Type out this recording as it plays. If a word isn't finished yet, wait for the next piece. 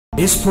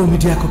एस्प्रो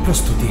मिडियाको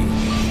प्रस्तुति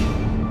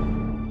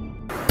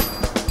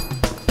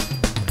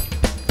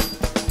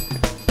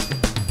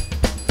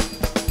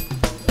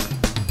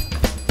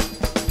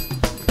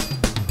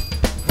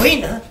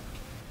होइन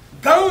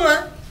गाउँमा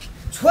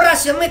छोरा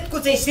समेतको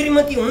चाहिँ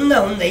श्रीमती हुँदा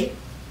हुँदै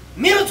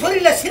मेरो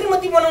छोरीलाई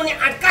श्रीमती बनाउने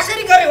आँट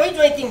कसरी गरे होइ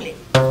जोइ तिमीले?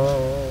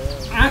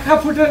 आँखा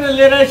फुटेर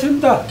लिएर आइछु नि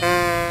त।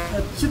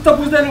 चित्त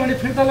बुझ्दैन भने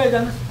फिर्ता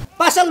लैजानुस्।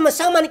 पसलमा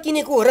सामान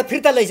किनेको हो र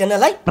फिर्ता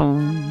लैजानलाई?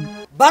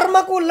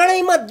 बर्माको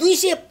लडाईँमा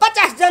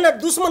 250 जना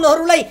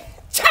दुश्मनहरूलाई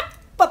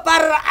छप्प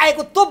पारेर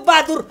आएको तोप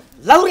बहादुर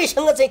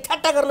लौरेसँग चाहिँ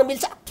ठट्टा गर्न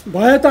मिल्छ?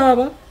 भयो त अब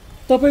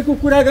तपाईको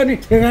कुरा गर्ने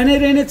ठेगानै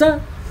रहेनछ।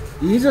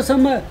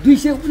 हिजोसम्म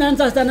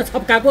 249 जना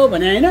छप्काको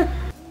भने हैन?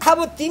 अब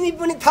तिमी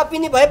पनि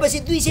थपिने भएपछि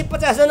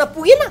 250 जना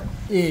पुगेन?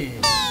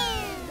 ए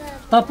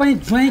तपाई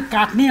ज्वाइँ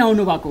काट्ने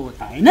आउनु भएको हो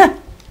त हैन?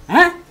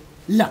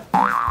 ल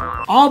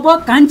अब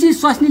कान्छी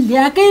स्वास्नी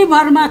ल्याएकै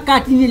भरमा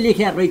काटिने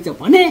लेख्या रहेछ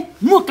भने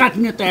म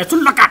काट्ने तयार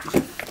छु। ल काट्नु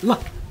ल।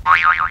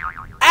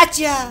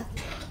 अच्छा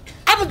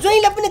अब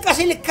ज्वाइँलाई पनि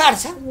कसैले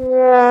काट्छ?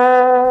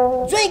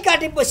 ज्वाइँ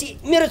काटेपछि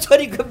मेरो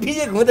छोरीको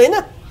बिजोग हुँदैन?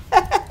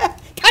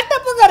 ठट्टा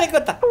पो गरेको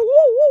त।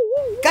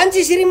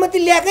 कान्छी श्रीमती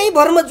ल्याएकै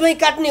भरमा ज्वाइँ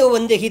काट्ने हो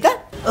भनेदेखि त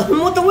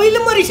म त उहिले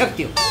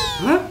मरिसक्थ्यो।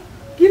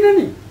 किन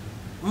नि?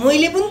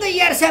 मैले पनि त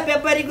यार्सा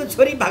व्यापारीको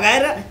छोरी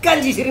भगाएर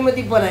कान्छी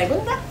श्रीमती बनाएको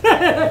नि त।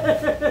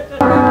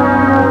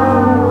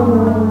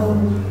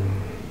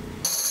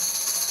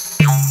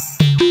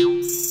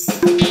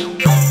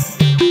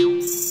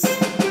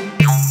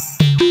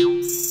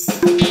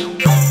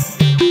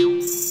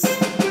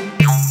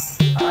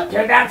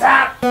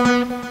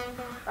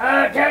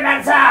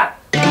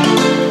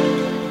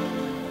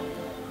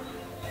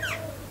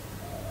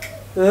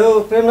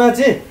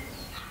 प्रेमनाथजी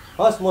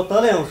हस् म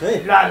तलै आउँछु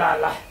है। ल ल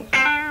ल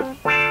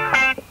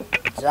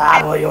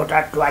अब एउटा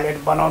टोयलेट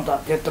बनाउँ त।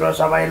 त्यत्रो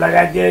समय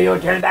लगाइदियो यो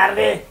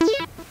ठेलदारले।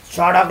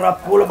 सडक र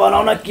पुल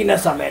बनाउन किन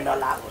समय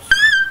नलागोस्?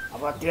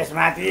 अब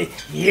त्यसमाथि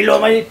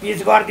हिलोमै पिच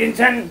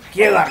गरिदिन्छन्।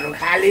 के गर्नु,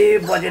 खाली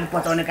बजेट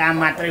पचाउने काम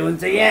मात्रै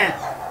हुन्छ यहाँ।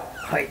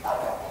 खै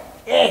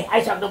ए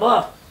आइसक्नु भयो?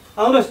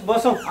 आउनुहोस्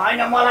बसौँ।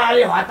 होइन मलाई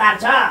अलि हतार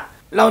छ।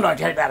 लौ न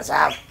ठेलदार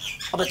साहब,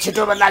 अब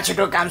छिटोभन्दा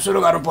छिटो काम सुरु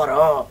गर्नु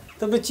पर्यो।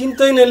 तपाईँ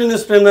चिन्तै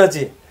नलिनुहोस्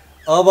प्रेमनाथजी।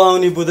 अब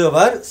आउने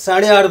बुधबार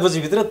 8:30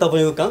 बजीभित्र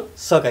तपाईँको काम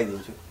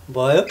सकाइदिन्छु।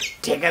 भयो?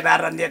 ठेकेदार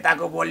र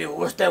नेताको बोली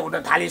उस्तै उठ्न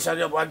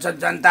थालिसक्यो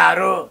भन्छन्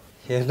जनताहरू।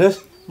 हेर्नुहोस्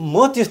म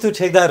त्यस्तो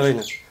ठेकदार होइन।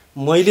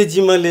 मैले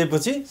जिम्मा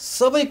लिएपछि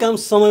सबै काम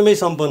समयमै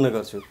सम्पन्न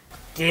गर्छु।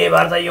 त्यही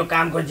भएर त यो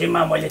कामको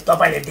जिम्मा मैले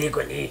तपाईँले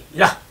दिएको नि।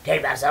 ल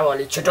ठेकेदार साहब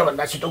अलि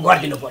छिटोभन्दा छिटो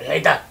गरिदिनु पर्यो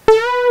है त।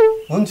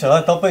 हुन्छ,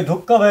 तपाईँ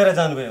ढुक्क भएर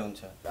जानुभयो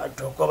हुन्छ।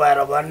 ढुक्क भएर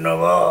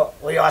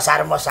भन्नुभयो? उयो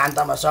असार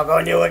मसान्तमा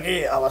सघाउने हो कि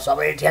अब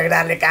सबै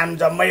ठेकेदारले काम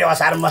जम्मै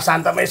असार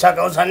मसान्तमै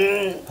सघाउँछन्?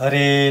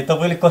 अरे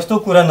तपाईँले कस्तो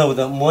कुरा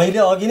नहुँदा मैले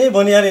अघि नै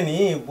भनिहालेँ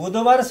नि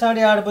बुधबार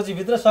 8:30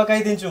 बजीभित्र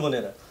सकाइदिन्छु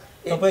भनेर।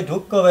 तपाईँ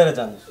ढुक्क भएर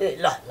जानुहोस्। ए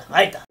ल ल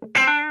है त।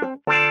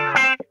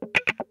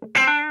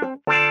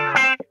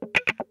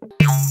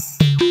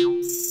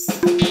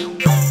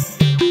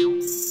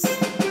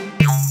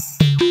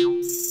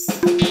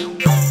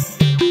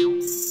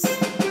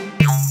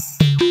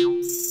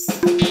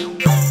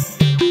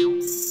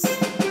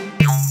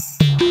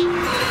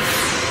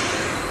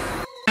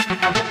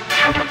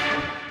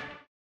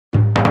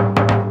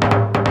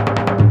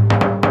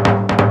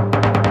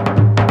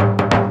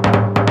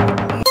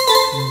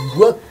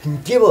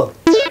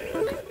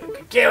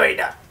 के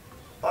होइन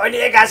होइन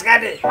एक घाँस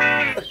काटे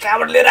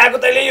कहाँबाट लिएर आएको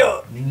तैँले? यो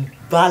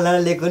बाला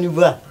लिएको नि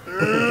बुवा।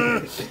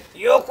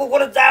 यो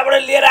कुकुर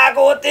जहाँबाट लिएर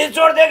आएको हो त्यही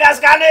छोड्दै घाँस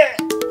काटे।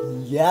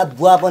 या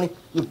बुवा पनि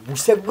यो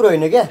भुस्या कुकुर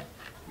होइन क्या?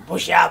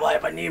 भुस्या भए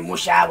पनि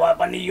मुस्या भए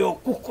पनि यो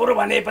कुकुर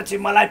भनेपछि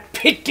मलाई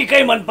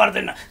फिट्टिकै मन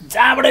पर्दैन।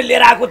 जहाँबाट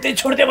लिएर आएको त्यही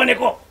छोड्दै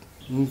भनेको।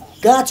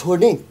 कहाँ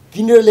छोड्ने?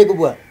 किनेर लिएको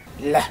बुवा।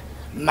 ल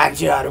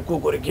मान्छेहरू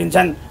कुकुर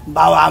किन्छन्,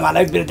 बाउ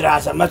आमालाई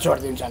वृद्धाश्रममा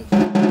छोडिदिन्छन्।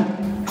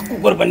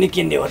 कुकुर पनि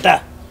किन्ने हो त?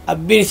 अब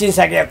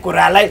बिर्सिसकेको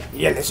कुरालाई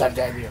यसले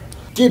सम्झाइदियो।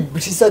 के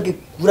बिर्सिसके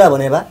कुरा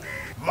भने बा?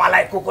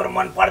 मलाई कुकुर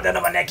मन पर्दैन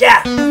भने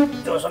क्या?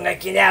 जोसँग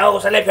किने हो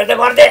उसैलाई फिर्ता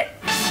गरिदे।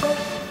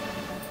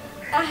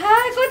 आहा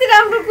कति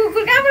राम्रो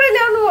कुकुर, कहाँबाट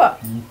ल्याउनु हो?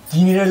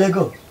 किनेर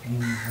ल्याएको।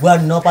 बुवा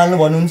नपाल्नु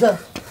भन्नुहुन्छ?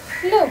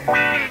 ल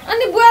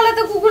अनि बुवालाई त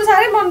कुकुर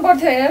साह्रै मन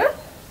पर्थ्यो होइन र?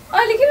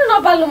 अहिले किन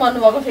नपाल्नु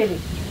भन्नुभएको फेरि?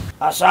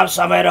 सब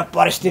समय र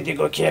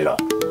परिस्थितिको खेल हो।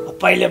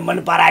 पहिले मन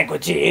पराएको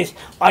चिज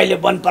अहिले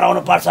मन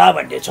पराउनु पर्छ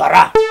भन्ने छ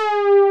र?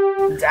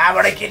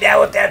 जहाँबाट किने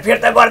हो त्यहाँ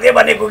फिर्ता गरिदियो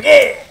भनेको कि?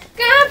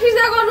 कहाँ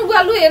फिर्ता गर्नु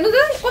बुवा? लु हेर्नु त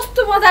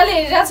कस्तो मजाले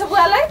हेरिरहेको छ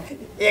बुवालाई।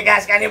 ए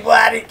घाँस खाने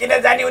बुहारी किन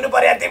जानी हुनु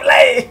पर्यो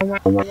तिमीलाई?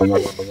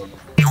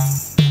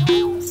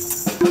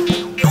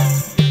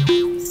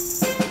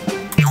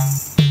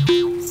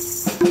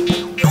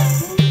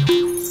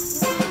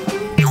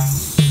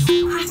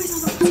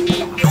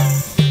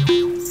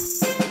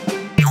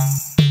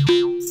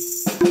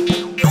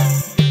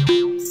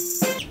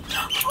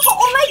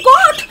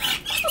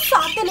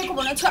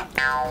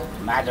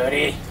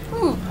 माधुरी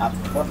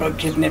फोटो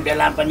खिच्ने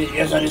बेला पनि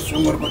यसरी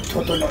सुँगुरको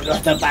थुतुनो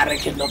जस्तो पारेर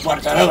खिच्नु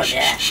पर्छ र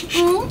भने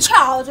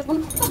छाउजे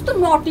पनि कस्तो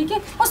नटी के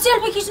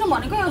सेल्फी खिच्नु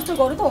भनेको यस्तो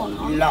गरे त हो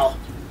न ल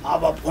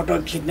अब फोटो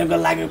खिच्नको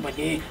लागि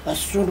पनि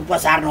सुट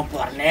पसार्नु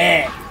पर्ने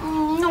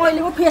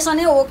अहिलेको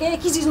फेसनै हो के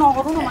खिचिज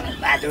नगरौँ न भने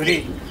बाजुरी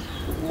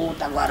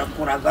उता गएर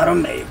कुरा गरौँ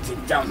न एकछिन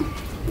जाउँ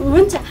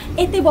हुन्छ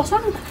यतै बसौँ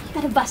न त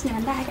तर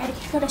बस्नेभन्दा अगाडि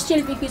एउटा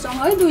सेल्फी खिचौँ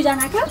है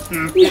दुईजनाको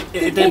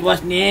यतै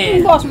बस्ने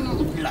बस्नु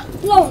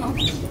लौ न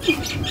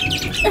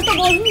यस्तो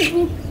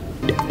गर्नु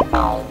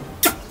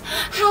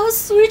हाउ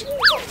स्वीट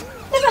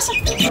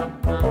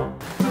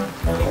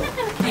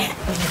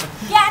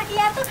यार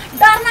किया त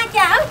डरना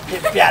क्या हो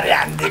प्यारे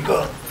हान्दिएको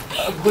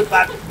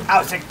गुटपाट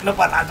आवश्यक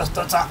नपर्ला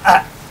जस्तो छ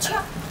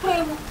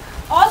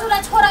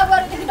हजुरलाई छोरा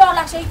गरेदेखि डर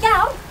लाग्छ क्या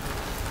हो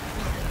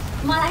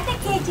मलाई त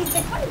केही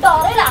चिजदेखि पनि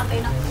डरै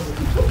लाग्दैन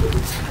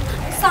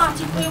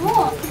साँच्ची प्रेम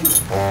हो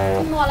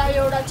मलाई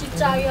एउटा चिज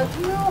चाहिएको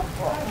थियो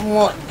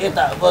म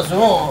यता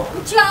बसौँ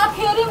चिया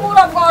फेरि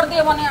मुरब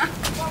गरिदियो भने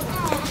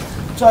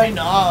छैन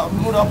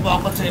मुरब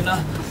भएको छैन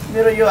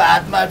मेरो यो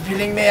हातमा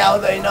फिलिङ नै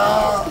आउँदैन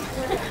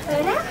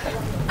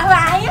अब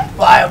आयो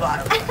भयो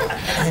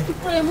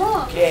प्रेम हो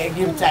के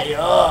गिफ्ट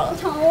चाहियो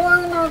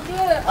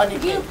अनि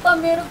गिफ्ट त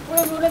मेरो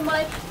प्रेमले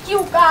मलाई क्यु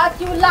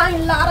लाइन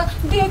लाएर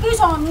दिएकै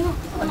छ नि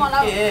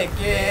मलाई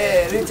के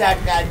रिचार्ज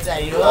कार्ड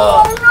चाहियो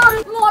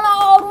मलाई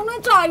अरू नै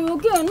चाहियो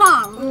के न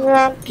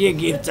के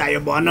गिफ्ट चाहियो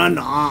भन न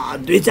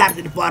 2-4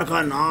 दिन पर्ख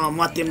न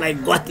म तिमीलाई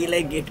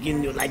गतिलाई गिफ्ट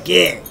किनिदिउँला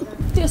के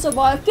त्यसो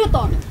भयो के त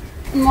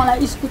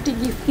मलाई स्कुटी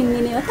गिफ्ट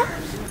किनिदिने हो त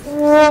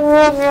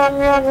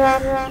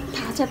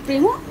थाहा छ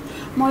प्रेम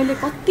मैले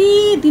कति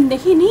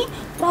दिनदेखि नि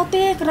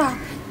प्रत्येक रात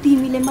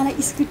तिमीले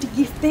मलाई स्कुटी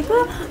गिफ्ट दिएको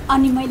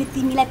अनि मैले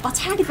तिमीलाई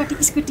पछाडिपट्टि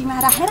स्कुटीमा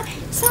राखेर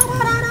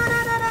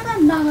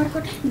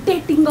नगरकोट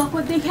डेटिङ गएको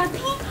देखेको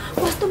थिएँ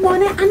कस्तो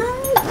मनै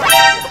आनन्द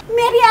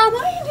मेरी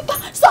आमा त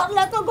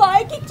सर्लाको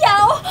गयो कि क्या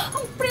हो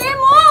प्रेम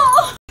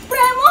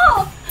हो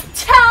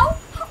छ्याउ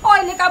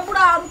अहिलेका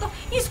बुढाहरू त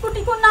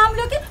स्कुटीको नाम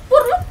लियो कि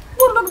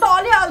पुर्लुक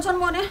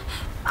ढलिहाल्छन् भने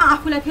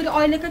आफूलाई फेरि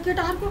अहिलेका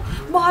केटाहरूको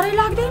भरै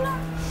लाग्दैन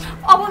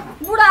अब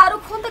बुढाहरू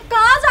खोज्दा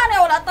कहाँ जाने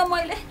होला त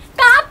मैले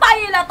कहाँ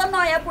पाइएला त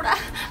नयाँ बुढा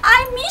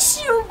आई मिस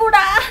यु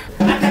बुढा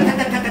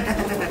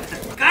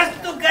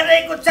कस्तो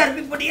गरेको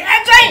चर्बी पनि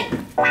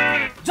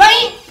जय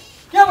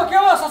के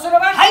भयो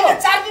ससुराबा हैन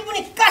चर्बी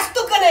पनि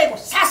कस्तो गनेको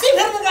सासै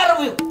फेर्न गाह्रो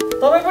भयो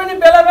तपाईँ पनि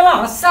बेला बेला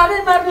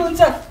हँसारै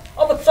मार्नुहुन्छ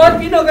अब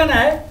चर्बी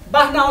नगनाए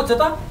बाख्न आउँछ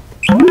त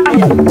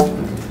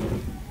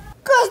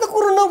कस्तो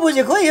कुरो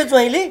नबुझेको यो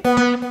ज्वाइँले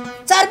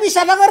चर्बी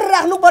सफा गरेर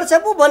राख्नुपर्छ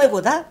पो भनेको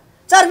त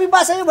चर्बी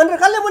बासायो भनेर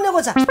कसले भनेको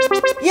छ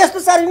यस्तो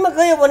चर्बीमा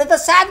गयो भने त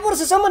 7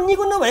 वर्षसम्म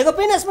निको नभएको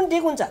पेनास पनि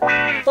ठिक हुन्छ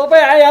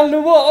तपाईँ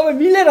आइहाल्नुभयो अब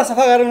मिलेर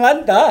सफा गरौँला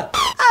नि त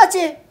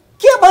आचे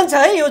के भन्छ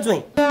है यो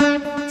ज्वाइँ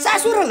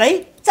सासुरालाई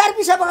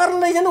चर्बी सफा गर्न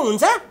लैजानु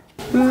हुन्छ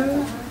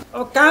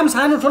अब काम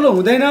सानो ठुलो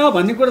हुँदैन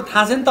भन्ने कुरो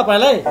थाहा छ नि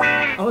तपाईँलाई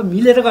अब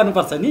मिलेर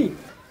गर्नुपर्छ नि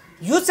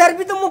यो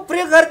चर्बी त म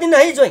प्रयोग गर्दिनँ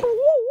है ज्वाइँ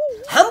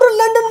हाम्रो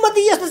लन्डनमा त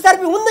यस्तो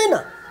चर्बी हुँदैन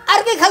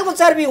अर्कै खालको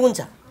चर्बी हुन्छ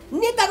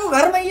नेताको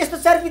घरमा यस्तो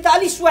चर्बी त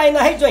अलि सुहाएन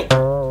है ज्वाइँ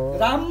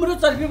राम्रो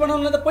चर्बी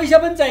बनाउन त पैसा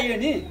पनि चाहियो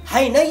नि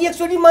हैन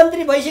एकचोटि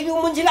मन्त्री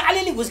भइसकेको मान्छेले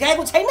अलिअलि घुस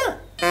खाएको छैन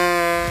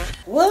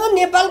उहाँ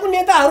नेपालको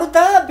नेताहरू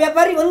त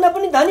व्यापारी भन्दा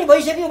पनि धनी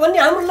भइसक्यो भन्ने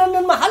हाम्रो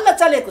लन्डनमा हल्ला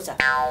चलेको छ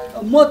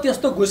म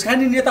त्यस्तो घुस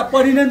खाने नेता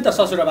परिनँ नि त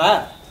ससुराबा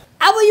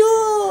अब यो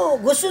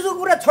घुसुको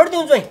कुरा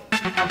छोडिदिउँ ज्वाइँ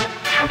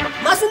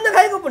मासु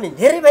नखाएको पनि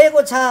धेरै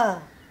भएको छ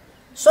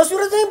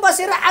ससुरा चाहिँ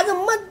बसेर आज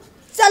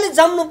मजाले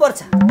जम्नु पर्छ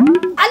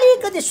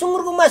अलिकति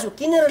सुँगुरको मासु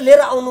किनेर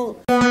लिएर आउनु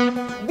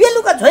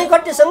बेलुका झैँ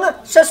खट्टेसँग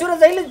ससुरा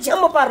जहिले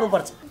झ्याम्म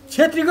पार्नुपर्छ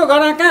छेत्रीको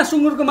घरमा कहाँ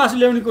सुँगुरको मासु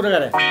ल्याउने कुरा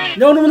गरे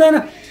ल्याउनु हुँदैन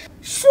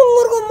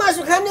सुँगुरको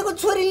मासु खानेको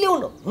छोरी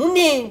ल्याउनु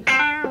हुने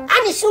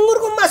अनि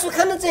सुँगुरको मासु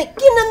खान चाहिँ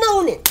किन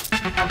नहुने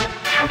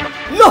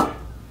लो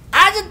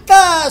आज त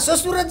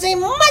ससुरा चाहिँ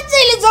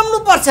मजाले जम्नु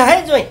पर्छ है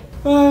ज्वाइँ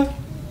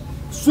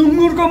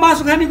सुँगुरको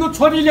मासु खानेको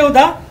छोरी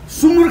ल्याउँदा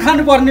सुँगुर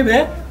खानु पर्ने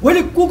भए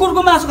भोलि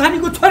कुकुरको मासु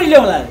खानेको छोरी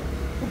ल्याउला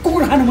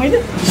कुकुर खानु मैले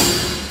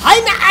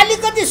हैन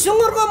अलिकति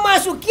सुँगुरको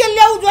मासु के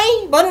ल्याउ ज्वाइँ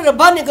भनेर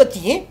भनेको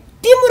थिएँ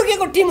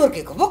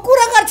टिमुर्केको पो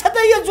कुरा गर्छ त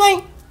यो ज्वाइँ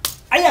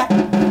आया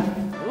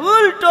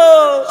उल्टो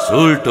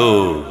सुल्टो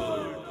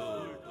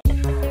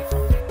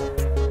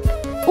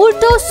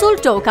उल्टो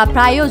सुल्टो का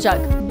प्रायोजक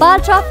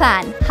बाल्ट्रा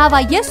फ्यान हावा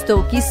यस्तो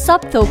कि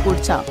सब थोक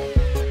उड्छ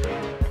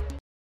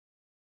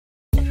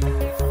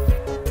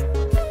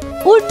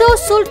उल्टो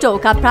सुल्टो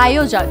का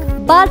प्रायोजक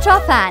बाल्ट्रा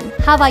फ्यान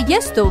हावा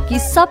यस्तो कि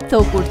सब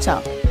थोक उड्छ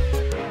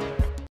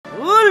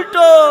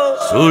उल्टो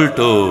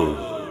सुल्टो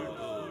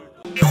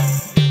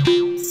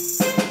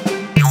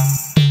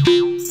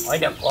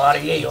होइन घर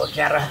यही हो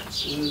क्या र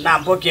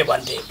नाम पो के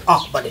भन्थे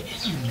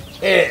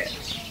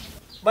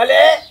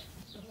बले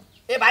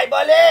ए भाइ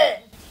बले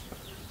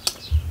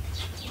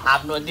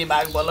आफ्नो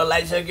दिमाग बल्ल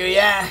लगाइसक्यो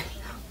यहाँ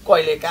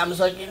कहिले काम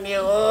सकिने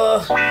हो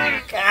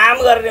काम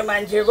गर्ने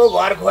मान्छेको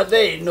घर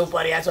खोज्दै हिँड्नु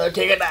पर्या छ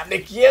ठेकेदारले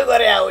के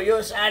गरे हो यो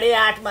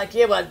 8:30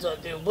 के भन्छ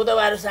त्यो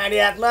बुधबार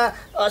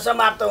 8:30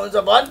 समाप्त हुन्छ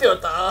भन्थ्यो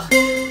त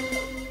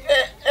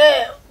ए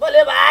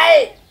बोले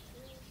भाइ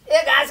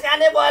ए घाँस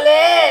खाने बोले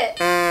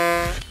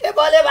ए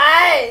बोले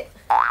भाइ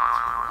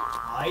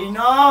होइन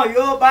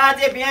यो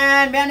बाजे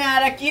बिहान बिहान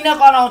आएर किन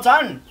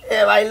कराउँछन्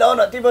ए भाइ लौ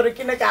न तिमीहरू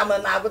किन काम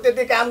गर्न आएको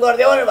त्यति काम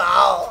गरिदेऊ नि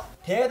भाउ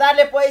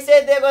ठेकेदारले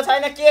पैसै दिएको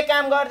छैन के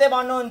काम गर्दै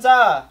भन्नुहुन्छ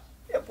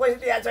पैसा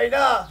दिएको छैन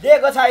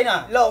दिएको छैन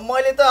ल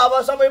मैले त अब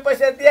सबै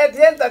पैसा दिएको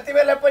थिएँ नि त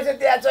तिमीलाई पैसा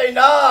दिएको छैन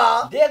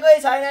दिएकै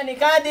छैन नि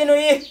कहाँ दिनु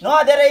यी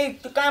नधेरै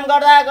काम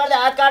गर्दा गर्दा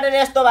हात काटेर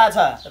यस्तो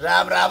भएको छ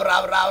राम राम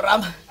राम राम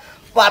राम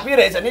पापी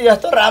रहेछ नि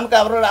यस्तो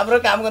राम्रो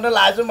काम गर्न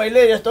लाग्छु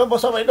मैले यस्तो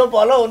सबैको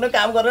भलो हुने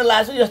काम गर्न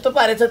लाग्छु यस्तो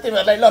पारेछ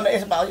तिमीहरूलाई ल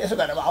यसो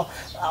गरेर भाउ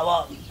अब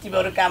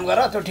तिमीहरू काम गर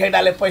त्यो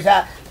ठेकेदारले पैसा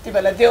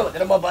तिमीहरूलाई दियो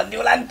भनेर म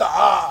भनिदिउँला नि त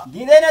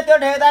दिँदैन त्यो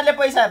ठेकेदारले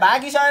पैसा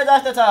भागिसक्यो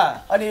जस्तो छ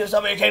अनि यो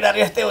सबै ठेकेदार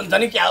यस्तै हुन्छ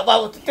नि क्या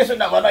बाबु त्यसो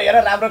नगर्नु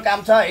हेर राम्रो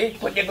काम छ है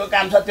खोजेको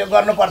काम छ त्यो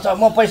गर्नुपर्छ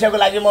म पैसाको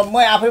लागि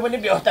म आफै पनि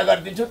व्यवस्था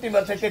गरिदिन्छु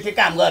तिमीहरू चाहिँ त्यति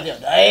काम गरिदियो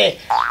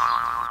है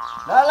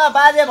ल ल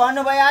बाजे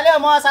भन्नु भइहाल्यो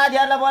म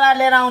साथीहरूलाई बोलाएर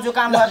लिएर आउँछु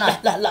काम गर्न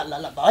ल ल ल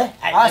ल है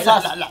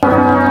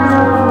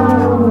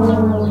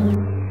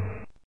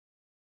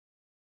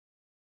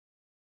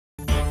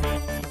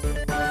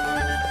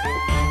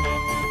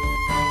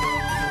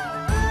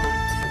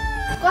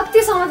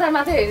कति समाचार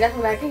मात्रै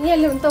हेरिराख्नु भएको यहाँ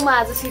ल्याउनु त म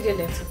आज सिरियल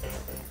हेर्छु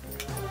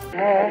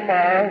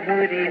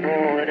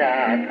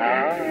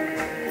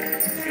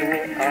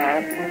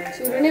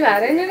सुरु नै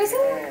भएर नि रहेछ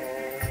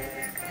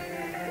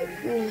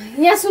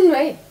यहाँ सुन्नु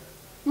है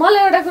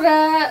मलाई एउटा कुरा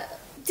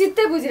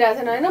चित्तै बुझिरहेको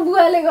छैन होइन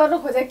बुवाले गर्नु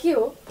खोजे के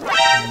हो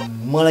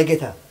मलाई के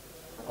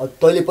थाहा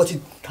तैँले पछि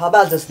थाहा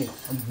पाल्छस् नि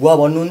बुवा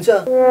भन्नुहुन्छ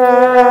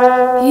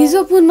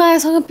हिजो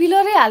पुनमायासँग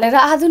पिलरै हालेर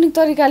आधुनिक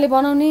तरिकाले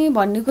बनाउने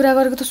भन्ने कुरा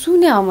गरेको त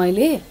सुने हो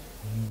मैले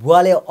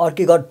बुवाले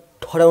अर्कै घर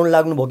ठहराउनु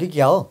लाग्नु भयो कि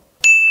क्या हो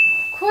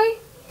खोइ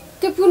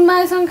त्यो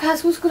पुनमायासँग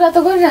खासखुस कुरा त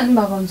गरिराख्नु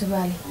भएको हुन्छ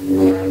बुवाले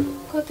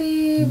कतै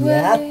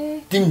बुवाले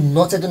तिमी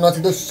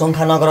नचाहिँदो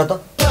शङ्का नगर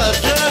त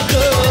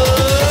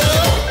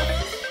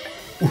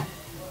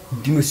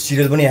तिम्रो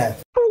सिरियल पनि आयो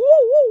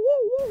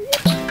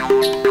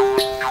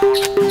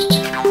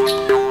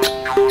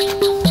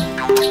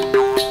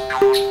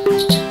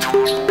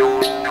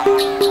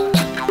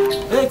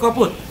ए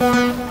कपुर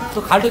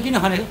तँ खाल्टो किन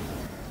खाने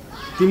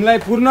तिमीलाई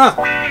पूर्ण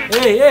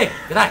ए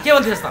रा के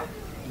भन्थेस् त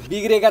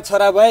बिग्रेका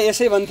छोरा भए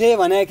यसै भन्थे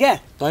भने क्या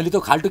तैँले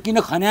त खाल्टो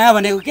किन खन्या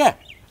भनेको क्या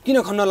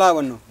किन खन्न ला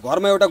भन्नु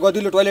घरमा एउटा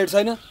गदिलो टोयलेट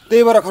छैन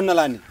त्यही भएर खन्न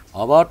लाने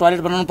अब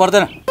टोयलेट बनाउनु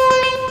पर्दैन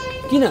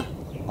किन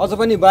अझ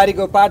पनि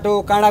बारीको पाटो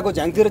काँडाको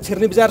झ्याङतिर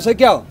छिर्ने विचार छ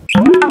क्या हो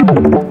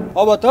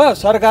अब त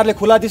सरकारले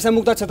खुला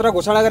दिशामुक्त क्षेत्र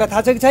घोषणा गरेर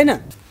थाहा छ कि छैन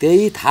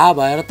त्यही थाहा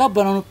भएर त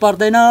बनाउनु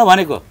पर्दैन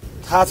भनेको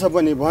थाहा छ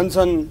पनि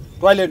भन्छन्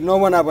टोयलेट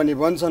नबना पनि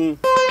भन्छन्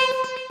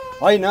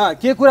होइन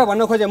के कुरा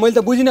भन्न खोजे मैले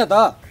त बुझिनँ त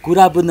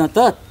कुरा बुझ्न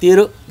त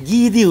तेरो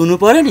गिदी हुनु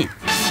पर्यो नि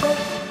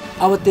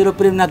अब तेरो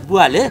प्रेमनाथ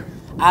बुवाले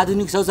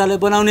आधुनिक शौचालय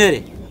बनाउने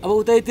अरे अब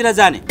उतैतिर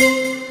जाने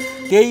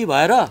त्यही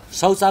भएर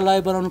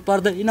शौचालय बनाउनु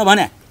पर्दैन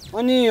भने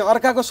अनि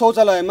अर्काको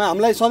शौचालयमा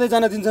हामीलाई सधैँ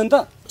जान दिन्छन्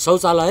त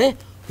शौचालय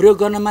प्रयोग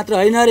गर्न मात्र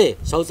होइन अरे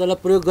शौचालय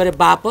प्रयोग गरे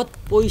बापत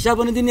पैसा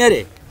पनि दिने अरे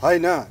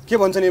होइन के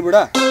भन्छ नि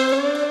बुढा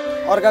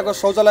अर्काको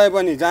शौचालय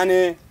पनि जाने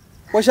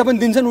पैसा पनि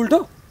दिन्छन् उल्टो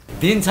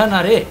दिन्छन्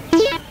अरे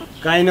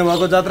काहीँ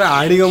नभएको जात्रा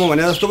हाँडी गाउँमा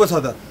भने जस्तो पो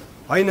छ त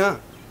होइन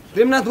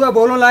प्रेमनाथ बुवा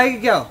बोलाउन लाग्यो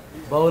कि क्या हो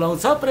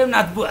बौलाउँछ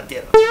प्रेमनाथ बुवा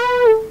तेरो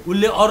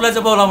उसले अरूलाई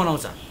चाहिँ बौला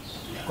बनाउँछ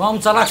कम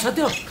चलाक छ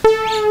त्यो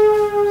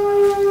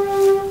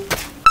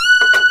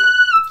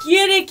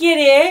के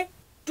रे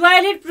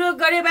टोयलेट प्रयोग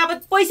गरे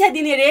बापत पैसा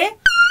दिने रे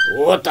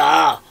हो त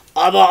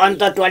अब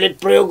अन्त टोयलेट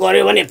प्रयोग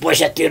गर्यो भने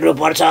पैसा तिर्नु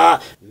पर्छ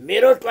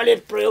मेरो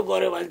टोयलेट प्रयोग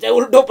गर्यो भने चाहिँ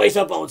उल्टो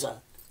पैसा पाउँछ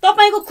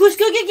तपाईको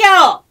खुस्क्यो कि क्या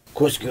हो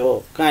खुस्क्यो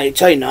कहीँ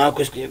छैन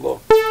खुस्किएको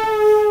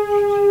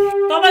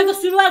तपाईको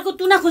सुरुवातको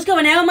तुना खुस्क्यो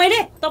भनेको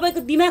मैले तपाईको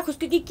दिमाग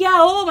खुस्क्यो कि क्या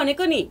हो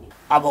भनेको नि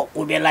अब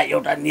उ बेला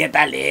एउटा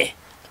नेताले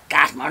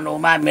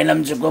काठमाडौँमा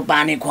मेलम्चीको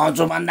पानी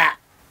खुवाउँछु भन्दा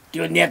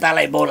त्यो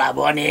नेतालाई बोला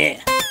भने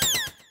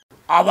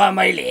अब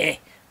मैले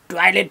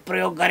टोयलेट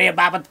प्रयोग गरे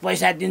बापत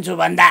पैसा दिन्छु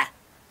भन्दा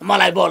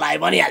मलाई बोलायो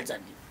भनिहाल्छ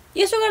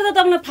नि यसो गर्दा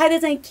तपाईँलाई फाइदा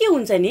चाहिँ के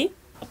हुन्छ नि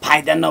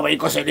फाइदा नभई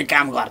कसैले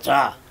काम गर्छ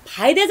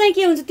फाइदा चाहिँ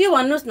के हुन्छ त्यो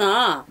भन्नुहोस् न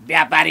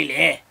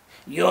व्यापारीले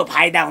यो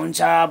फाइदा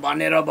हुन्छ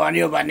भनेर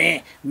भन्यो भने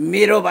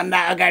मेरो भन्दा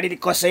अगाडि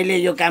कसैले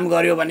यो काम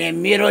गर्यो भने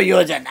मेरो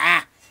योजना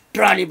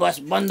ट्रली बस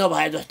बन्द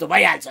भयो जस्तो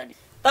भइहाल्छ नि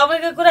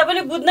तपाईको कुरा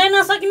पनि बुझ्नै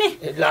नसक्ने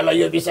ल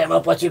यो विषयमा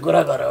पछि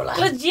कुरा गरौँला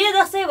ल जे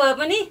जस्तै भए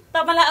पनि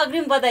तपाईलाई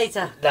अग्रिम बधाई छ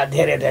ल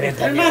धेरै धेरै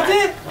धन्यवाद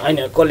हैन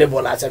कसले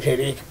बोलाछ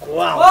फेरि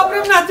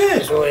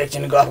यसो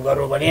एकछिन गफ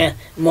गरौँ भने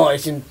म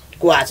एकछिन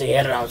कुवा चाहिँ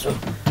हेरेर आउँछु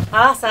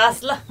हस्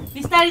ल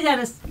बिस्तारै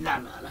जानुस् ल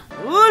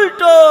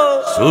उल्टो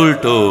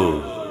सुल्टो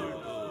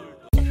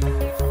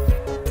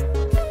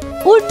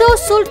उल्टो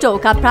सुल्टो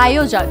का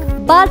प्रायोजक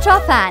बाल्ट्रा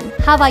फैन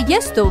हावा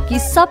यस्तो कि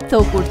सब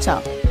थोक उड्छ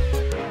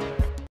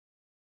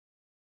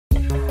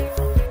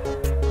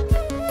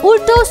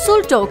उल्टो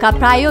सुल्टो का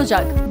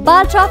प्रायोजक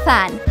बाल्ट्रा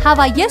फैन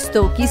हावा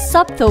यस्तो कि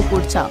सब थोक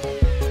उड्छ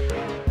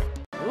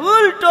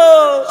उल्टो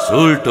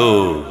सुल्टो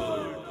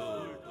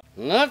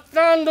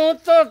नतानु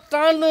त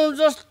तानु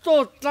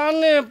जस्तो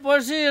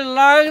तानेपछि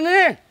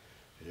लाग्ने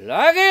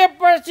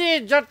लागेपछि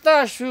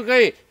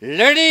जतासुकै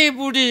लडी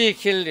बुढी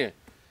खेल्ने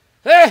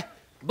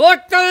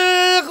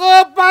बोतलको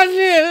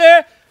पानीले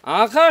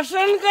आँखा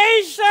सन्कै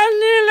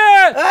सन्नीले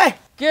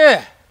के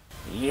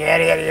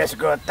हेर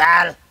यसको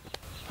ताल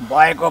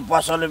भएको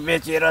पसल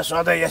बेचेर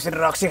सधैँ यसरी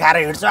रक्सी खाएर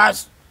हिँड्छस्।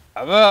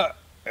 अब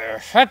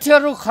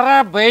साथीहरू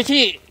खराब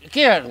भएपछि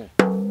के गर्ने?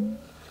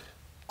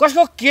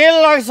 कसको के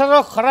लाग्छ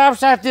र खराब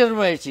साथीहरू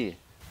भएपछि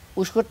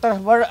उसको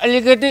तर्फबाट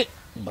अलिकति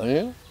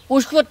भन्यो,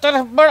 उसको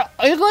तर्फबाट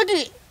अलिकति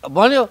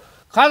भन्यो,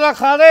 खाँदा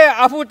खाँदै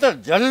आफू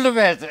त झल्लो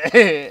भएछ।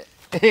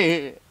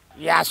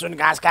 या सुन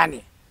घाँस खाने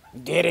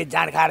धेरै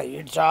जाँड खाएर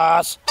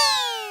हिँड्छस्,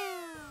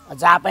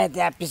 जहाँ पाए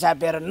त्यहाँ पिसाब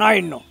बेर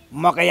नहिँड्नु,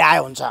 मकै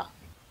आयो हुन्छ।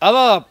 अब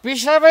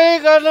पिसाबै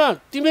गर्न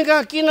तिमी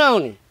कहाँ किन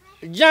आउने?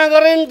 जहाँ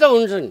गरे नि त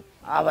हुन्छ नि।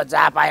 अब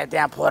जहाँ पाए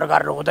त्यहाँ फोहोर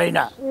गर्नु हुँदैन।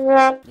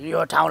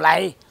 यो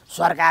ठाउँलाई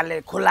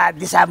सरकारले खुला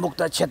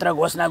दिशामुक्त क्षेत्र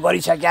घोषणा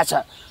गरिसकेका छ।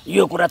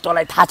 यो कुरा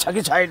तँलाई थाहा छ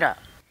कि छैन?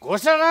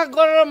 घोषणा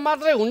गरेर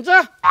मात्रै हुन्छ?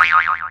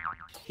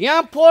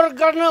 यहाँ फोहोर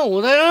गर्न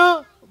हुँदैन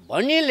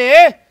भनिले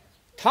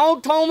ठाउँ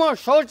ठाउँमा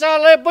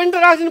शौचालय पनि त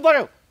राखिदिनु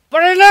पर्यो,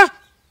 परेन?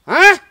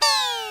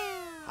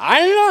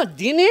 हाल्न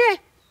दिने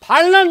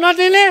फाल्न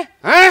नदिने?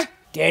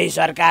 त्यही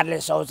सरकारले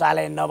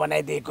शौचालय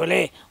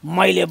नबनाइदिएकोले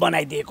मैले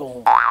बनाइदिएको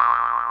हुँ।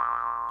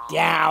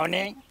 त्यहाँ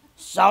आउने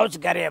शौच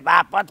गरे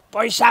बापत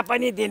पैसा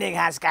पनि दिने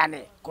घाँस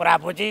खाने कुरा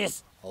बुझिस्?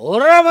 हो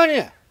र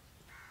भने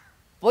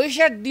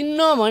पैसा दिन्न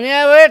भने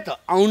भए त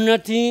आउन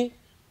थिएँ,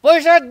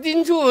 पैसा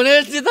दिन्छु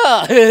भनेपछि त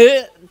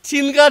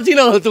छिन्का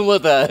छिनाउँछु म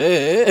त।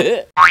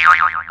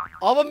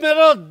 अब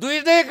मेरो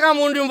दुईटै काम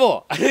हुन्थ्यो म,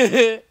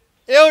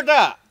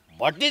 एउटा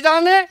भट्टी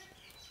जाने,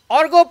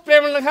 अर्को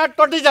प्रेमनाथका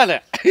टट्टी जाने।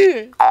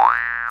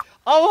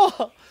 अब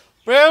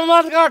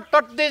प्रेमनाथका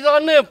टट्टी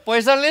जाने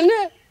पैसा लिने,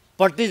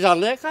 पट्टी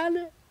जाने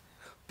खाने,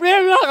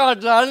 प्रेमनाथका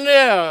जाने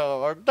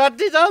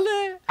टट्टी जाने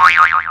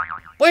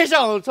पैसा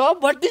आउँछ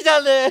भट्टी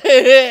जाने।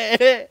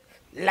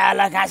 ल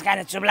घाँस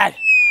खाने चुप लाग।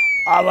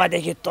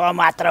 अबदेखि तँ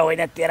मात्र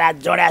होइन, तेरा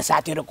जोडा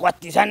साथीहरू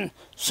कति छन्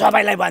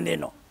सबैलाई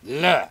भनिदिनु।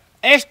 ल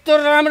यस्तो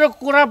राम्रो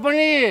कुरा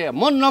पनि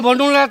म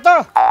नभन्नुला त?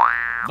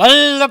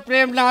 बल्ल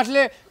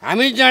प्रेमनाथले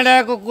हामी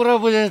जाँडाको कुरा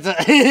बुझेछ।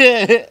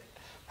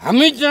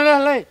 हामी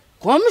जाँडालाई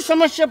कम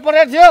समस्या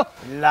परेको थियो।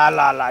 ल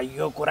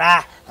यो कुरा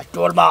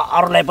टोलमा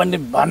अरूलाई पनि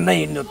भन्दै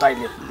हिँड्नु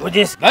तैँले,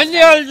 बुझिस्?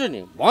 भनिहाल्छु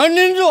नि,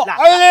 भनिदिन्छु,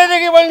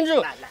 अहिलेदेखि भनिदिन्छु।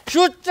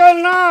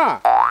 सूचना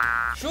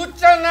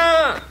सूचना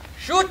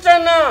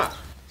सूचना,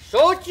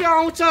 शौच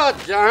आउँछ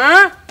जहाँ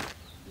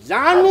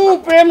जानु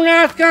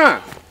प्रेमनाथ कहाँ,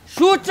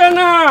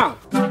 सूचना।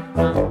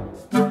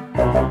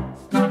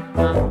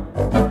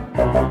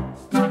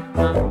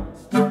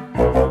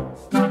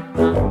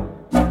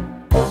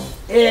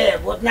 ए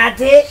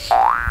भूतनाथजी,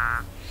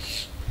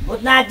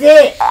 भूतनाथजी,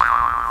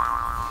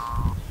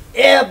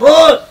 ए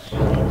भूत।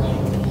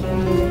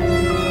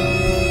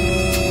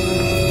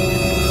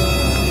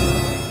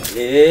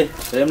 ए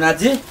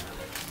प्रेमनाथजी,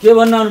 के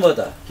भन्न आउनुभयो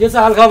त? के छ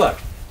हाल खबर?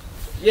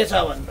 के छ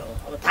भन्नु,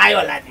 अब थाहै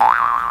होला नि।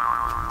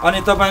 अनि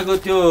तपाईँको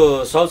त्यो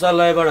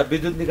शौचालयबाट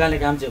विद्युत निकाल्ने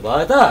काम चाहिँ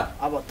भयो त?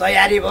 अब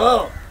तयारी भयो,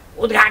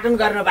 उद्घाटन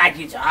गर्न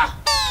बाँकी छ।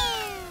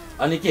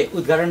 अनि के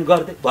उद्घाटन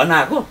गर्दै भन्न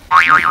आएको?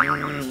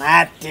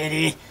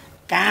 तेरी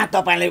कहाँ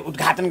तपाईँलाई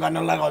उद्घाटन गर्न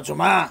लगाउँछु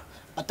म?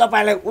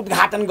 तपाईँलाई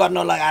उद्घाटन गर्न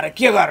लगाएर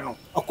के गर्नु?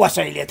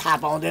 कसैले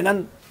थाहा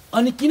पाउँदैनन्।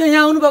 अनि किन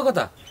यहाँ आउनुभएको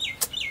त?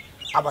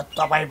 अब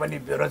तपाईँ पनि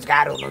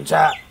बेरोजगार हुनुहुन्छ,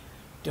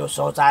 त्यो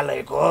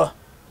शौचालयको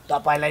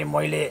तपाईँलाई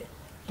मैले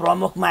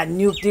प्रमुखमा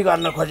नियुक्ति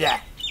गर्न खोजे।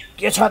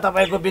 के छ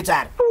तपाईँको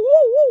विचार?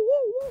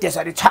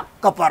 त्यसरी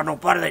छक्क पर्नु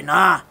पर्दैन।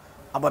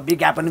 अब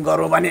विज्ञापन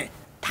गरौँ भने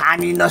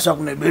थामी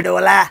नसक्ने भिडियो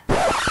होला।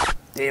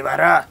 त्यही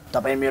भएर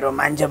तपाईँ मेरो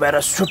मान्छे भएर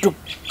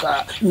सुटुक्क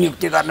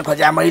नियुक्ति गर्न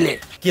खोजे मैले।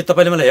 के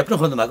तपाईँले मलाई हेप्न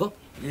खोज्नु भएको?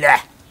 ल्या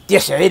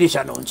त्यसै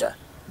रिसाउनुहुन्छ।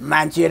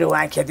 मान्छेहरू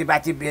उहाँ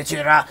खेतीपाती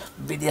बेचेर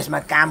विदेशमा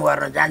काम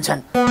गर्न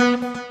जान्छन्,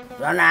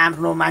 झन्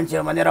आफ्नो मान्छे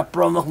भनेर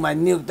प्रमुखमा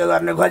नियुक्त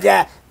गर्न खोजे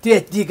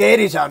त्यतिकै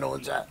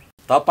रिसाउनुहुन्छ।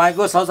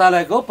 तपाईँको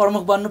शौचालयको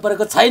प्रमुख बन्नु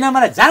परेको छैन,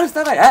 मलाई जानुहोस्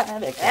तपाईँ।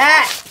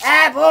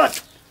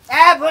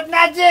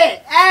 भूतनाथजी,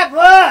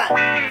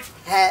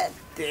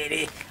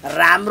 तेरी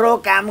राम्रो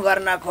काम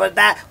गर्न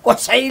खोज्दा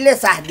कसैले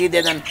साथ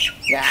दिँदैनन्।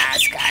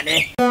 घाँस खाने।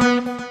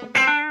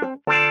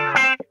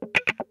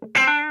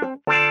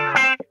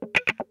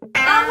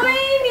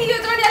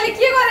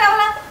 के गरे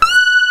होला?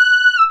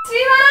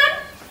 श्रीमान,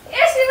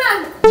 ए श्रीमान,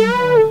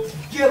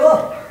 के हो?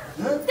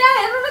 त्यहाँ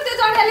हेर्नु न त्यो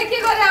जडियाले के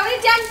गरे होला?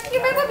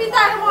 ज्यानकीमै पो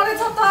बिताएर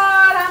मरेछ त।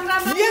 राम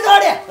राम। के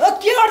जडिया?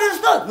 के गर्दैछ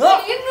त?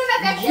 हिँड्नु न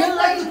त्यहाँ। के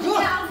लाग्यो?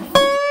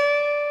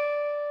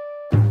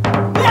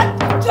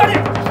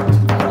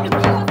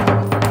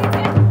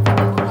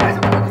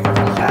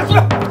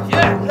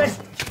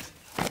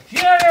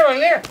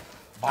 भने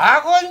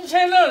भएको नि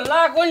छैन,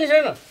 लाएको नि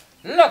छैन।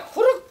 ल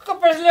खुरुक्क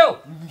पैसा ल्याऊ।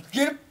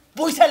 के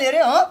पैसा लिएर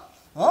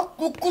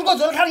कुकुरको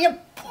झोल खाएर यहाँ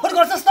फोहोर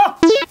गर्छस् त?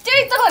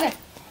 त्यही त भने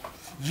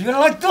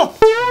यसलाई त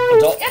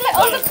यसलाई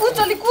अन्त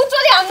कुचोली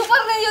हाल्नु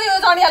पर्ने यो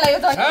जडियालाई। यो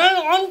जडिया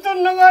अन्त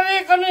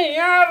नगरिकन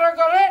यहाँ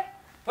गरे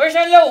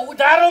पैसा ल्याऊ।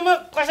 उधारोमा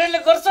कसैले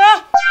गर्छ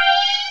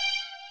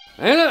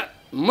हैन?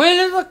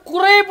 मैले त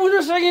कुरै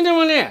बुझ्न सकिनँ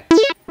भने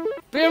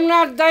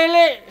प्रेमनाथ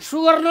दाइले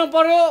सुगर्नु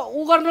पर्यो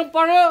उ गर्नु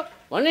पर्यो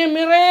भने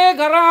मेरै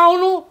घर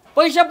आउनु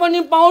पैसा पनि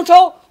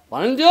पाउँछौ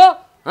भनिदियो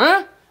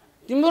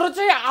तिम्रो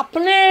चाहिँ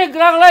आफ्नै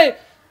ग्राहकलाई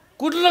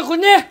कुट्न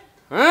खोज्ने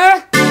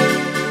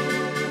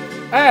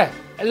ए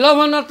ल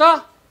भन त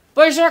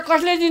पैसा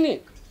कसले दिने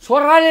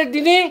छोराले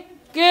दिने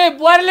के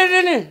बुहारीले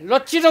दिने ल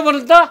छिटो भन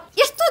त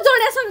यस्तो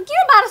जोडियासँग किन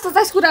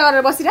 1227 कुरा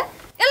गरेर बसिरा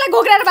यसलाई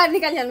घोक्राएर बाहिर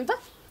निकालिहाल्नु त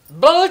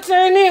बाउ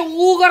चाहिँ नि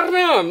उ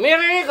गर्ने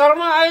मेरै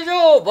घरमा आइजो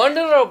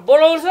भनेर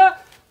बोलाउँछ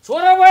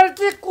छोरा बाहिर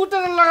चाहिँ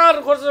कुटेर लगाएर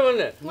खोज्छ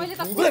भने मैले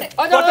त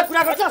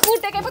कुरा गर्छ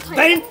कुटेकै पो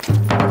छैन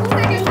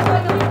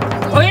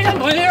होइन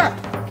भने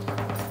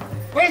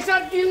पैसा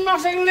दिन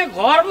नसक्ने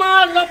घरमा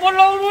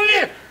नबोलाउनु नि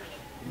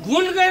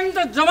गुण गर्ने त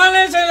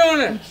जमानै छैन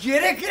भने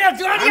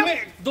हामी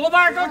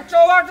दोबाटो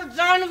चौबाटो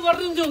जान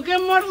गरिदिन्छौँ के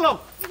मतलब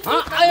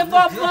आए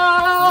बाबा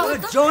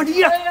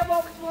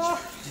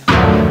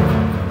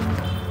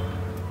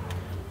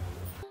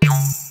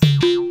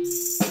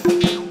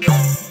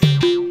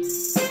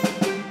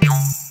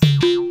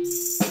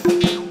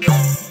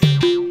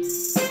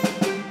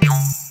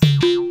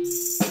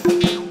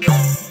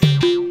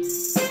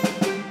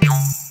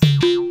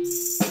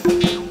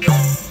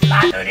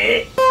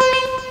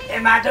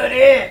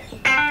माधुरी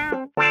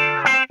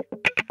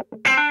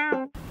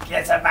के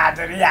छ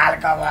माधुरी हाल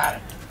खबर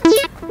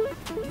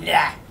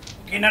ल्या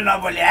किन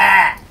नबोल्या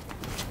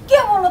के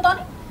बोल्नु त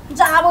नि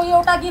जब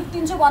एउटा गिफ्ट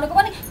दिन्छु भनेको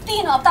पनि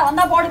 3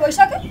 हप्ताभन्दा बढी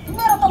भइसक्यो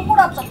मेरो त मुड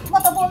अफ छ म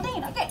त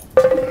बोल्दैन के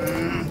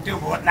त्यो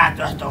भोटनाथ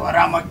जस्तो हो र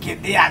म के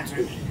दिइहाल्छु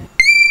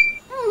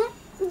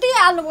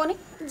दिइहाल्नु भयो नि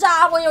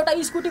जब एउटा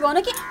स्कुटी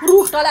भन्यो कि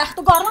रुख ढले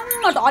जस्तो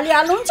गर्लङ्ग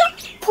ढलिहाल्नुहुन्छ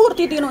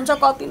फुर्ती दिनुहुन्छ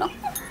कति न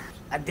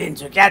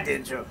दिन्छु क्या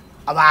दिन्छु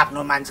अब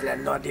आफ्नो मान्छेलाई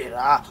नदिएर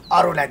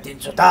अरूलाई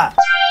दिन्छु त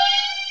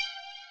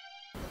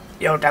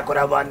एउटा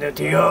कुरा भन्दै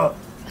थियो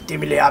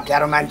तिमीले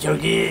अप्ठ्यारो मान्छौ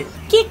कि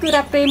के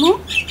कुरा प्रेम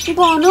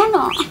भन न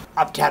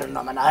अप्ठ्यारो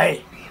नमान है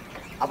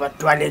अब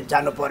टोयलेट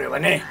जानु पर्यो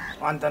भने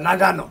अन्त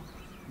नजानु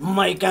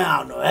मै कहाँ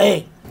आउनु है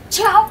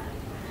छ्याउ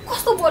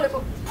कस्तो बोलेको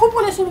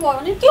फुपूले सुन्नुभयो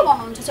भने के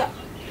भन्नुहुन्छ छ्याउ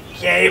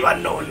केही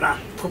भन्नुहुन्न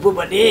फुपू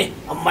पनि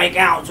मै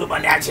कहाँ आउँछु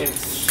भनिहाल्छ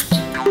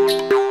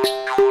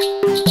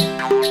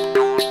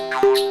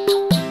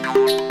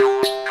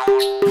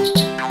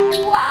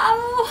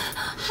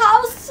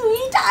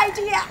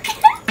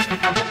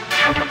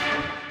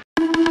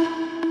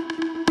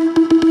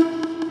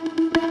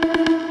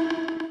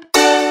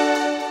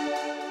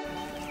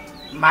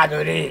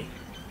माधुरी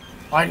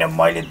होइन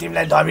मैले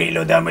तिमीलाई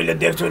धमिलो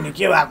देख्छु नि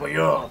के भएको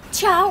यो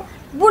छ्याउ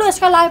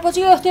बुढेसकाल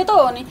आएपछि यस्तै त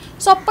हो नि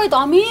सबै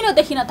धमिलो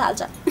देखिन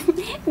थाल्छ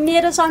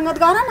मेरो सङ्गत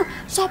गर न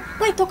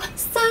सबै थोक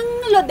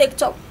साङ्लो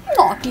देख्छौ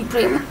नटी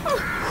प्रेम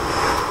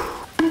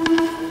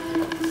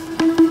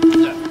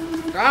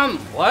काम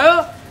भयो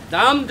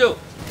दाम देऊ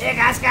ए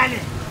घाँस खाने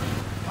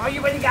अघि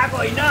पनि गएको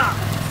होइन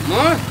म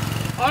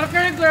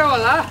अर्कै गयो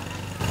होला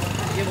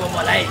के भयो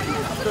मलाई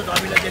कस्तो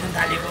धमिलो देख्न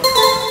थालेको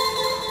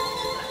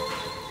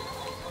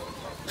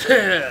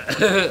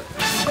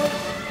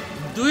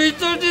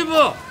दुईचोटि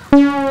भयो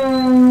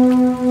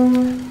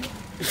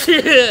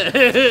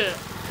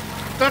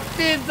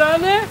टट्टी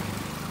जाने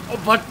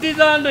भट्टी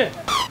जाने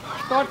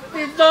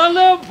टट्टी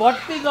जाने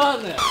भट्टी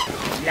जाने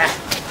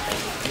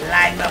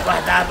लाइनमा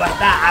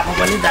बस्दा आफू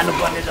पनि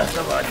जानुपर्ने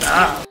जस्तो भयो त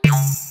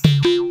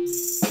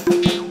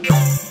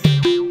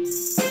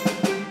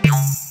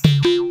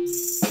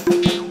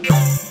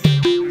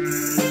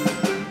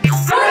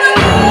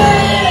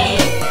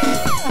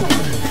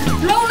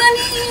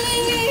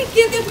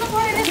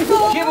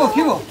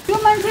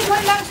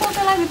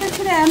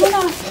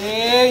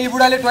ए यी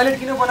बुढाले टोयलेट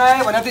किन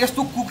बनाए भने त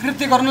यस्तो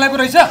कुकृत्य गर्नलाई पो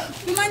रहेछ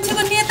यो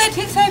मान्छेको नियतै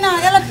ठिक छैन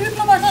यसलाई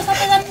पिट्नुपर्छ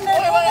सबैजना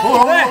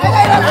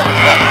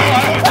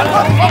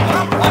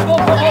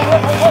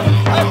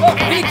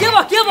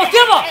के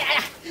भयो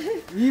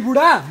यी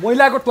बुढा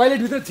महिलाको टोयलेट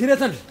भित्र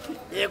छिरेछन्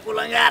ए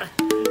कुलङ्गार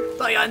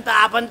तै अन्त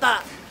आफन्त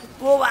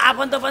को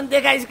आफन्त पनि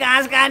देखाइस्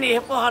कहाँ नि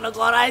पहन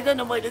घर आइज न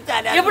मैले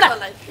चाले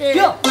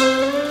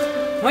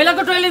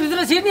महिलाको टोयलेट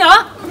भित्र छिर्ने हो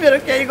मेरो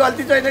केही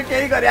गल्ती छैन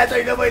केही गरेको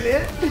छैन मैले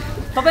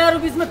तपाईहरु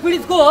बीचमा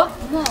पीडित को हो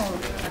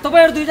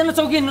तपाईहरु दुईजना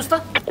चौकी हिँड्नुस् त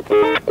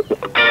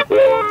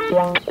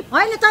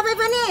होइन तपाई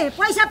पनि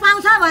पैसा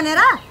पाउँछ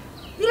भनेर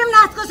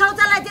प्रेमनाथको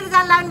शौचालयतिर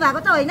जान लाग्नु भएको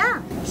त होइन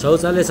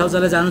शौचालय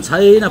जानु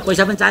छैन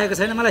पैसा पनि चाहिएको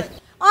छैन मलाई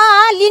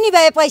लिने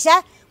भए पैसा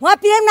उहाँ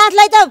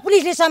प्रेमनाथलाई त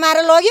पुलिसले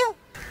समाएर लग्यो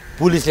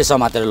पुलिसले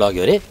समातेर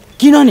लग्यो रे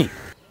किन नि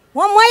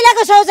उहाँ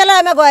महिलाको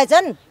शौचालयमा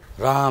गएछन्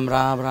राम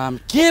राम राम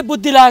के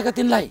बुद्धि लागेको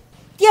तिनलाई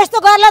त्यस्तो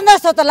गर्लान्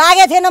जस्तो त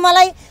लागेको थिएन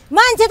मलाई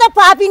मान्छे त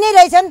पापी नै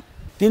रहेछन्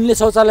तिनले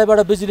शौचालयबाट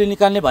बिजुली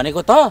निकाल्ने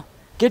भनेको त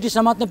केटी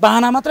समात्ने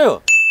बहाना मात्रै हो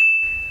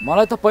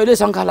मलाई त पहिल्यै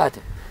शङ्का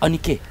लाग्थ्यो अनि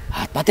के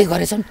हातपातै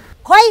गरेछन्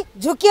खै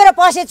झुकिएर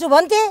पसेछु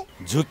भन्थे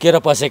झुकिएर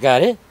पसेका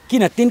अरे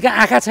किन तिनका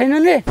आँखा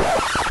छैनन् रे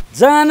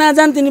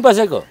जान तिनी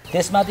पसेको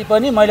त्यसमाथि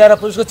पनि महिला र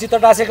पुरुषको चित्त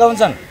टाँसेका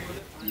हुन्छन्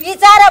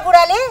बिचारा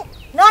बुढाले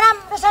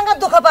नराम्रोसँग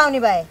दुःख पाउने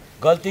भए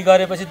गल्ती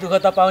गरेपछि दुःख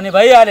त पाउने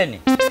भइहाल्यो नि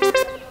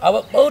अब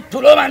बहुत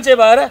ठुलो मान्छे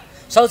भएर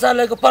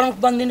शौचालयको प्रमुख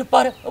बनिदिनु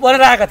पर्यो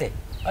भनेर आएका थिए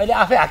अहिले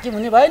आफै हाकिम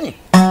हुने भयो नि।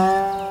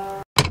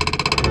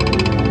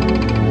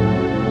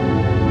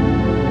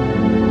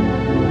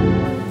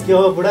 के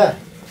हो बुढा,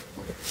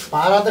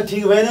 पारा त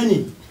ठिक भएन नि।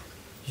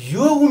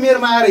 यो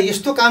उमेरमा आएर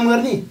यस्तो काम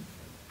गर्ने,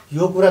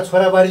 यो कुरा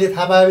छोराबारीले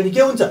थाहा पायो भने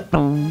के हुन्छ?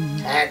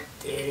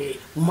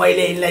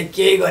 मैले यिनलाई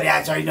केही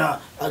गरेको छैन,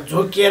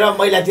 झुकिएर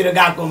मैलातिर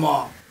गएको म।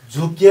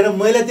 झुकिएर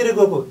मैलातिर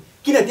गएको?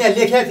 किन त्यहाँ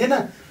लेखेको थिएन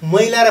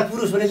महिला र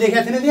पुरुष भने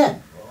लेखेको थिएन त्यहाँ?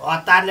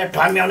 हतारले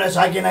ठम्याउन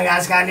सकिन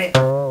घाँस खाने।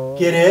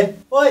 के रे?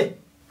 ओइ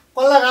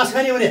कसलाई घाँस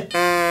खाने हुने?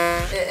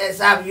 ए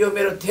साहब यो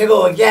मेरो थेगो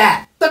हो क्या?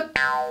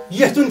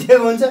 यस्तो नि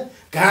थेगो हुन्छ?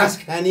 घाँस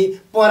खाने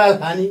पराल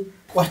खाने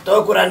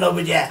कस्तो कुरा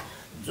नबुझ्या।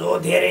 जो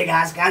धेरै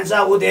घाँस खान्छ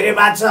ऊ धेरै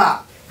बाँच्छ।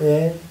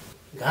 ए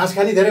घाँस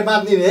खाने धेरै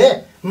बाँच्ने भए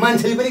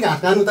मान्छेले पनि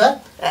घाँस खानु त?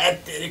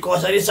 तेरि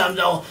कसरी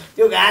सम्झाउ?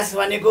 त्यो घाँस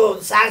भनेको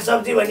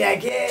सागसब्जी भनिया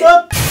के?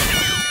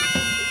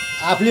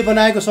 आफूले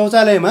बनाएको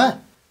शौचालयमा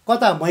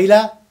कता महिला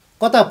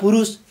कता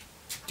पुरुष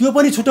त्यो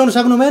पनि छुट्याउन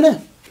सक्नु भएन?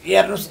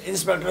 हेर्नुहोस्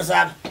इन्सपेक्टर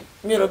साहब,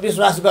 मेरो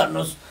विश्वास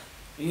गर्नुहोस्,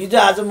 हिजो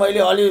आज मैले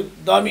अलि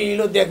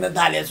दमिलो देख्न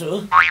थालेछु।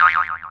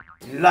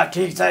 ल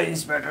ठिक छ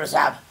इन्सपेक्टर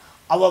साहब,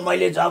 अब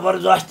मैले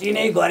जबरजस्ती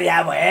नै गरे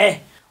भए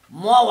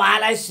म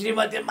उहाँलाई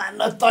श्रीमती मान्न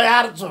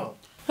तयार छु।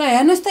 र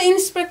हेर्नुहोस् त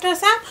इन्सपेक्टर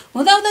साहब,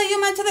 हुँदा यो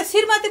मान्छे त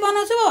श्रीमती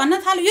बनाउँछु भन्न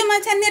थाल्यो। यो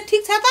मान्छे अन्य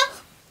ठिक छ त?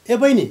 ए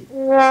बहिनी,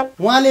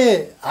 उहाँले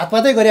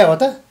हातपातै गरे हो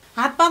त?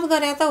 हातपात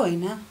गरे त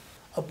होइन।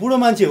 बुढो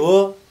मान्छे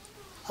हो,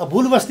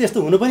 भुल बस्ती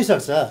यस्तो हुनु पनि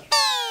सक्छ।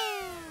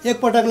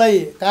 एकपटकलाई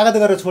कागज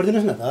गरेर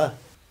छोडिदिनुहोस् न त।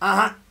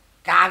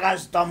 कागज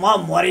त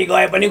म मरि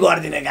गए पनि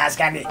गर्दिनँ घाँस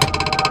खाने।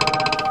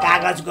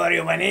 कागज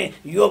गर्यो भने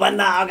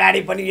योभन्दा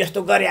अगाडि पनि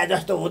यस्तो गरे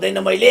जस्तो हुँदैन।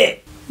 मैले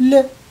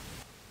ले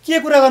के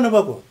कुरा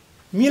गर्नुभएको?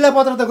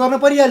 मिलापत्र त गर्न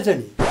परिहाल्छ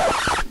नि।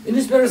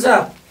 इन्सपेक्टर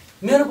साहब,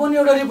 मेरो पनि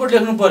एउटा रिपोर्ट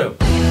लेख्नु पर्यो।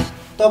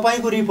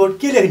 तपाईँको रिपोर्ट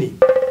के लेख्ने?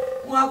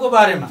 उहाँको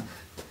बारेमा।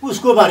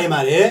 उसको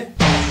बारेमा रे?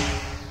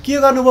 के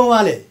गर्नुभयो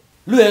उहाँले?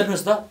 लु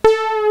हेर्नुहोस् त,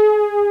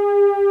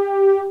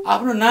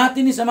 आफ्नो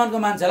नातिनी समानको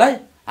मान्छेलाई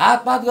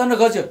हातपात गर्न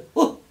खोज्यो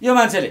यो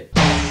मान्छेले।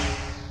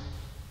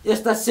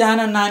 यस्ता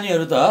साना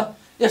नानीहरू त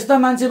यस्ता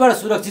मान्छेबाट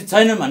सुरक्षित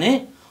छैनन् भने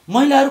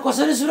महिलाहरू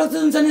कसरी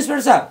सुरक्षित हुन्छन्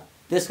इन्सपेक्टर साहब?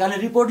 त्यस कारण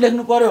रिपोर्ट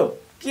लेख्नु पर्यो।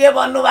 के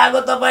भन्नुभएको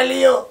तपाईँले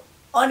यो?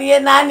 अनि ए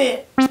नानी,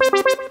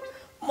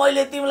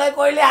 मैले तिमीलाई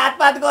कहिले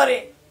हातपात गरे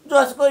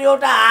जसको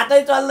एउटा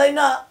हातै चल्दैन?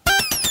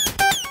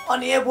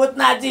 अनि ए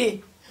भूतनाथजी,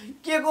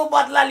 के को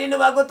बदला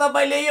लिनुभएको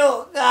तपाईँले यो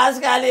घाँस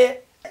खाने?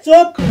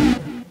 चुप!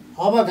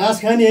 अब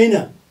घाँस खाने होइन,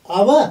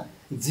 अब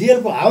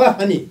जेलको हावा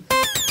खाने।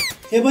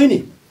 ए बहिनी,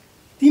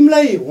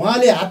 तिमीलाई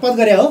उहाँले हातपात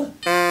गरे हो?